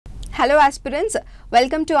Hello aspirants,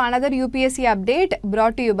 welcome to another UPSC update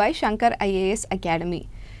brought to you by Shankar IAS Academy.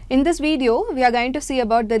 In this video, we are going to see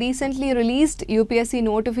about the recently released UPSC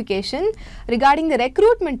notification regarding the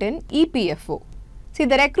recruitment in EPFO. See,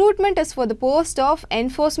 the recruitment is for the post of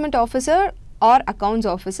Enforcement Officer or Accounts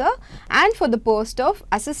Officer and for the post of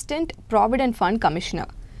Assistant Provident Fund Commissioner.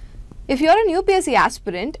 If you are an UPSC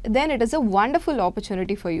aspirant, then it is a wonderful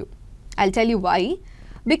opportunity for you. I'll tell you why.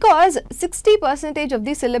 Because 60% of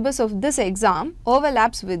the syllabus of this exam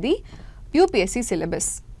overlaps with the UPSC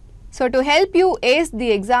syllabus. So, to help you ace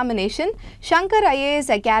the examination, Shankar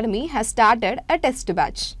IAS Academy has started a test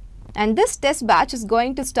batch. And this test batch is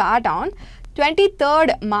going to start on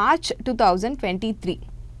 23rd March 2023.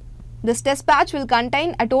 This test batch will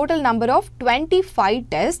contain a total number of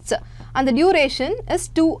 25 tests and the duration is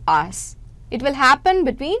 2 hours. It will happen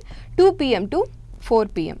between 2 p.m. to 4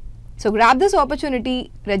 p.m. So, grab this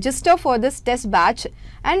opportunity, register for this test batch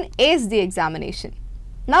and ace the examination.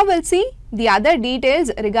 Now, we'll see the other details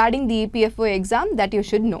regarding the EPFO exam that you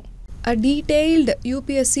should know. A detailed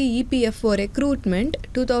UPSC EPFO recruitment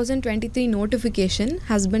 2023 notification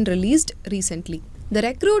has been released recently. The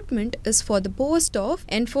recruitment is for the post of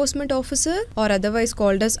Enforcement Officer or otherwise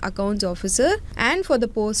called as Accounts Officer and for the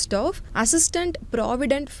post of Assistant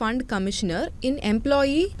Provident Fund Commissioner in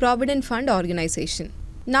Employee Provident Fund Organization.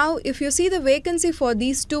 Now, if you see the vacancy for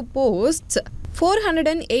these two posts,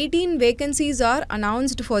 418 vacancies are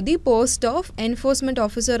announced for the post of Enforcement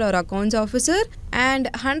Officer or Accounts Officer and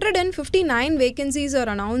 159 vacancies are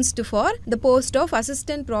announced for the post of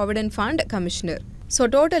Assistant Provident Fund Commissioner. So,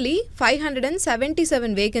 totally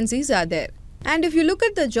 577 vacancies are there. And if you look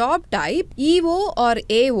at the job type, EO or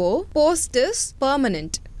AO post is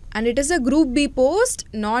permanent and it is a Group B post,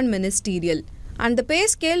 non-ministerial. And the pay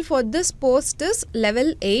scale for this post is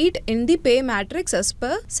level 8 in the pay matrix as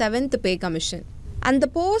per 7th pay commission. And the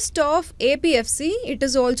post of APFC, it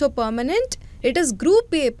is also permanent. It is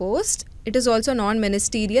Group A post. It is also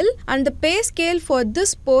non-ministerial. And the pay scale for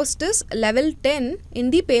this post is level 10 in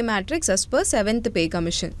the pay matrix as per 7th pay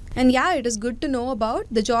commission. And yeah, it is good to know about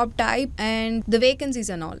the job type and the vacancies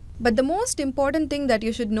and all. But the most important thing that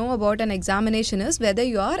you should know about an examination is whether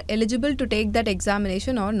you are eligible to take that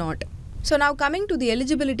examination or not. So now coming to the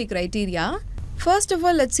eligibility criteria, first of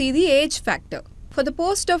all let's see the age factor. For the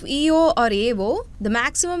post of EO or AO, the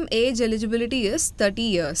maximum age eligibility is 30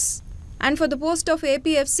 years. And for the post of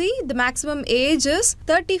APFC, the maximum age is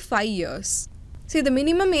 35 years. See, the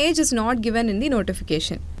minimum age is not given in the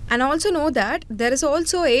notification. And also know that there is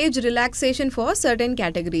also age relaxation for certain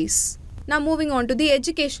categories. Now moving on to the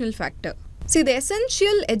educational factor. See, the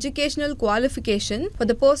essential educational qualification for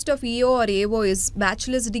the post of EO or AO is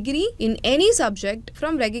bachelor's degree in any subject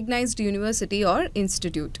from recognized university or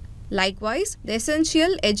institute. Likewise, the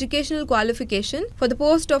essential educational qualification for the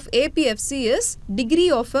post of APFC is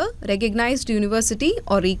degree of a recognized university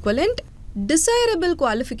or equivalent. Desirable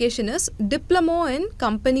qualification is diploma in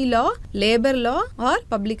company law, labor law or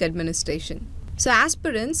public administration. So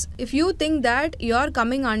aspirants, if you think that you are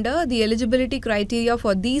coming under the eligibility criteria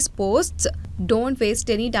for these posts, don't waste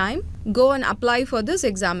any time. Go and apply for these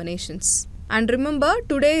examinations. And remember,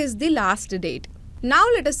 today is the last date. Now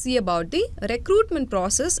let us see about the recruitment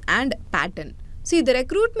process and pattern. See, the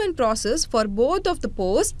recruitment process for both of the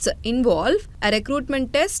posts involve a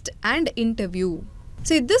recruitment test and interview.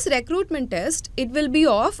 See, this recruitment test, it will be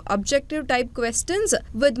of objective type questions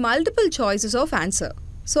with multiple choices of answer.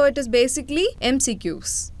 So, it is basically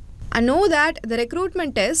MCQs. And know that the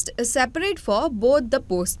recruitment test is separate for both the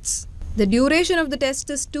posts. The duration of the test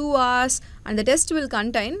is 2 hours and the test will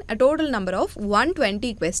contain a total number of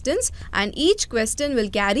 120 questions and each question will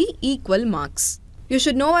carry equal marks. You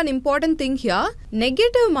should know an important thing here.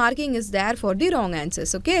 Negative marking is there for the wrong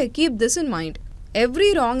answers. Okay, keep this in mind.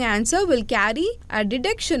 Every wrong answer will carry a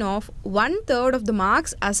deduction of 1/3 of the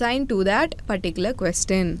marks assigned to that particular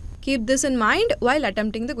question. Keep this in mind while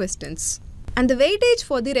attempting the questions. And the weightage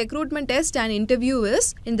for the recruitment test and interview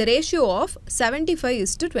is in the ratio of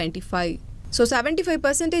 75:25. So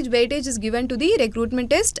 75% weightage is given to the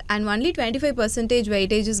recruitment test and only 25%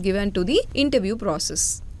 weightage is given to the interview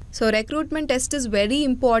process. So recruitment test is very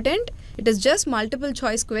important. It is just multiple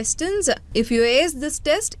choice questions. If you ace this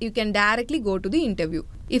test, you can directly go to the interview.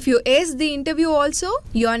 If you ace the interview also,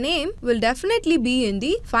 your name will definitely be in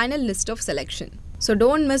the final list of selection. So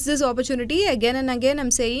don't miss this opportunity. Again and again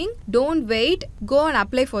I'm saying, don't wait, go and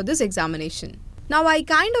apply for this examination. Now I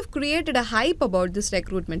kind of created a hype about this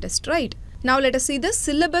recruitment test, right? Now let us see the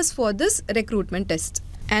syllabus for this recruitment test.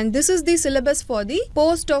 And this is the syllabus for the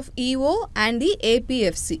post of EO and the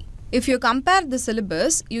APFC. If you compare the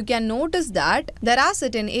syllabus, you can notice that there are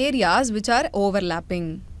certain areas which are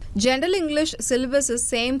overlapping. General English syllabus is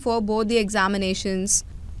same for both the examinations,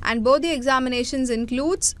 and both the examinations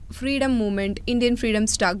includes freedom movement, Indian freedom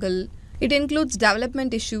struggle. It includes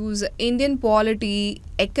development issues, Indian polity,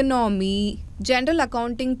 economy, general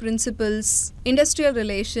accounting principles, industrial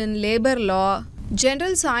relation, labor law,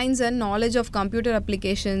 general science and knowledge of computer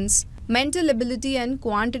applications, mental ability and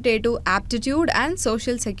quantitative aptitude, and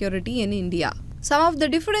social security in India. Some of the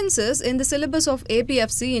differences in the syllabus of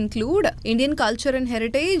APFC include Indian culture and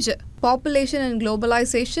heritage, population and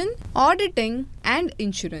globalization, auditing, and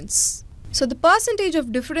insurance. So the percentage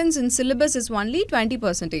of difference in syllabus is only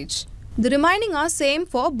 20%. The remaining are same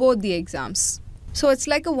for both the exams. So it's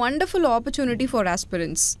like a wonderful opportunity for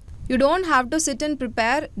aspirants. You don't have to sit and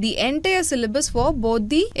prepare the entire syllabus for both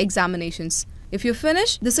the examinations. If you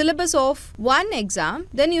finish the syllabus of one exam,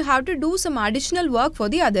 then you have to do some additional work for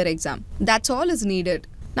the other exam. That's all is needed.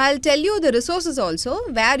 Now I'll tell you the resources also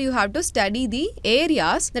where you have to study the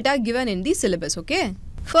areas that are given in the syllabus, okay?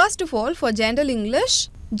 First of all, for General English,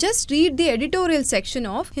 just read the editorial section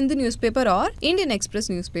of Hindu newspaper or Indian Express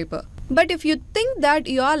newspaper. But if you think that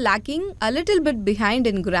you are lacking a little bit behind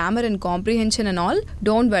in grammar and comprehension and all,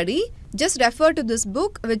 don't worry. Just refer to this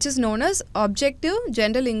book which is known as Objective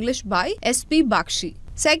General English by S.P. Bakshi.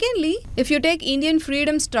 Secondly, if you take Indian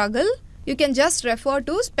freedom struggle, you can just refer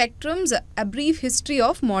to Spectrum's A Brief History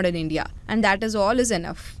of Modern India, and that is all is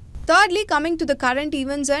enough. Thirdly, coming to the current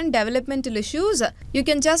events and developmental issues, you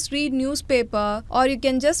can just read newspaper or you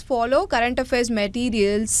can just follow current affairs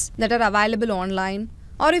materials that are available online.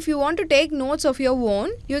 Or if you want to take notes of your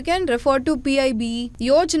own, you can refer to PIB,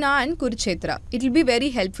 Yojana and Kurukshetra. It will be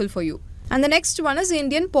very helpful for you. And the next one is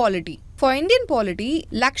Indian polity. For Indian polity,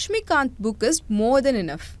 Lakshmikant book is more than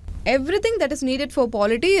enough. Everything that is needed for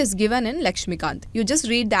polity is given in Lakshmikant. You just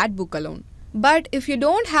read that book alone. But if you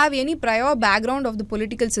don't have any prior background of the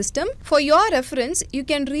political system, for your reference, you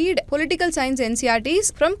can read political science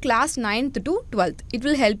NCERTs from class 9th to 12th. It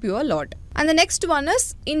will help you a lot. And the next one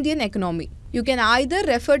is Indian economy. You can either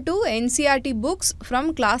refer to NCERT books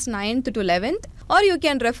from class 9th to 11th or you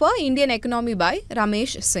can refer Indian economy by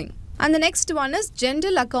Ramesh Singh. And the next one is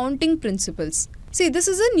general accounting principles. See, this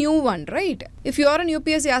is a new one, right? If you are an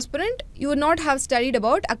UPSC aspirant, you would not have studied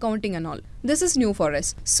about accounting and all. This is new for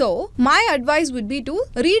us. So, my advice would be to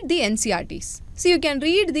read the NCERTs. So, you can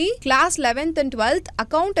read the class 11th and 12th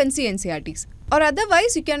accountancy NCERTs. Or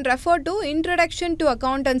otherwise, you can refer to Introduction to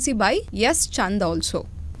Accountancy by S. Chand also.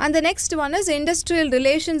 And the next one is Industrial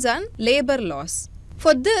Relations and Labor Laws.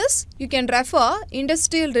 For this, you can refer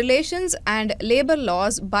Industrial Relations and Labor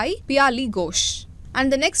Laws by Piali Ghosh.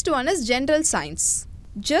 And the next one is General Science.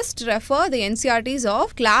 Just refer the NCERTs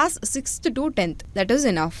of class 6th to 10th. That is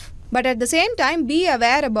enough. But at the same time, be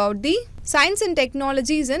aware about the science and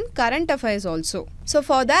technologies in current affairs also. So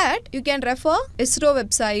for that, you can refer ISRO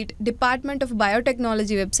website, Department of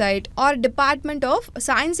Biotechnology website or Department of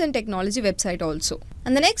Science and Technology website also.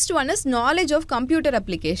 And the next one is Knowledge of Computer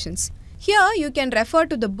Applications. Here you can refer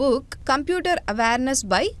to the book Computer Awareness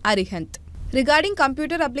by Arihant. Regarding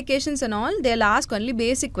computer applications and all, they'll ask only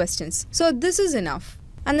basic questions. So this is enough.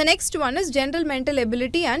 And the next one is General Mental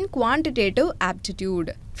Ability and Quantitative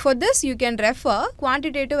Aptitude. For this, you can refer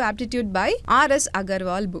Quantitative Aptitude by R.S.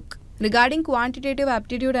 Agarwal book. Regarding quantitative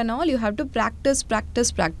aptitude and all, you have to practice.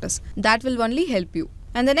 That will only help you.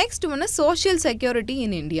 And the next one is Social Security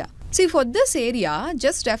in India. See, for this area,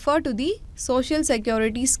 just refer to the social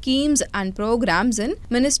security schemes and programs in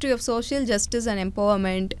Ministry of Social Justice and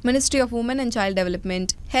Empowerment, Ministry of Women and Child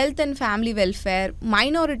Development, Health and Family Welfare,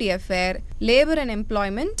 Minority Affairs, Labour and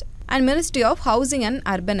Employment, and Ministry of Housing and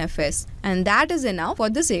Urban Affairs. And that is enough for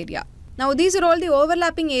this area. Now, these are all the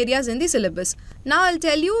overlapping areas in the syllabus. Now, I'll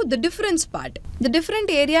tell you the difference part. The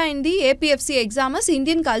different area in the APFC exam is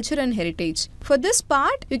Indian Culture and Heritage. For this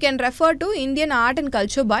part, you can refer to Indian Art and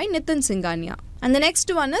Culture by Nitin Singhania. And the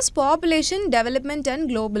next one is Population, Development and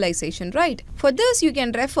Globalization, right? For this, you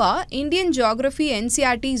can refer Indian Geography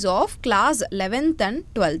NCERTs of class 11th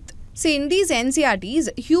and 12th. See, in these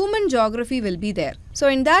NCERTs, human geography will be there. So,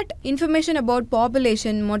 in that, information about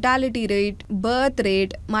population, mortality rate, birth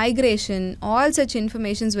rate, migration, all such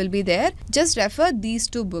informations will be there. Just refer these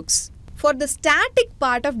two books. For the static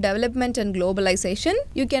part of development and globalization,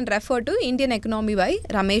 you can refer to Indian Economy by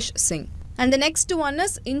Ramesh Singh. And the next one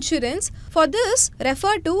is insurance. For this,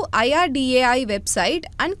 refer to IRDAI website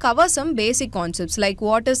and cover some basic concepts like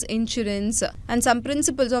what is insurance and some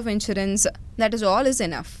principles of insurance. That is all is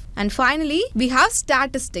enough. And finally, we have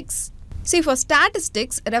statistics. See, for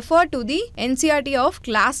statistics, refer to the NCERT of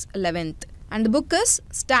class 11th. And the book is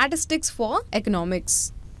Statistics for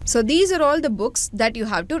Economics. So these are all the books that you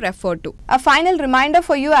have to refer to. A final reminder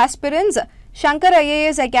for you aspirants, Shankar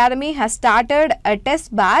IAS Academy has started a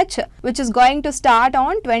test batch which is going to start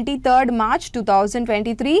on 23rd March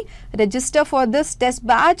 2023. Register for this test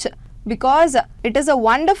batch because it is a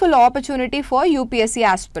wonderful opportunity for UPSC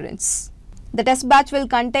aspirants. The test batch will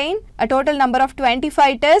contain a total number of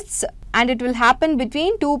 25 tests and it will happen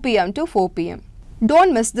between 2 p.m. to 4 p.m.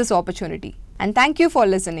 Don't miss this opportunity. And thank you for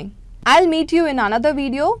listening. I'll meet you in another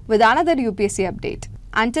video with another UPSC update.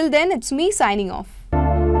 Until then, it's me signing off.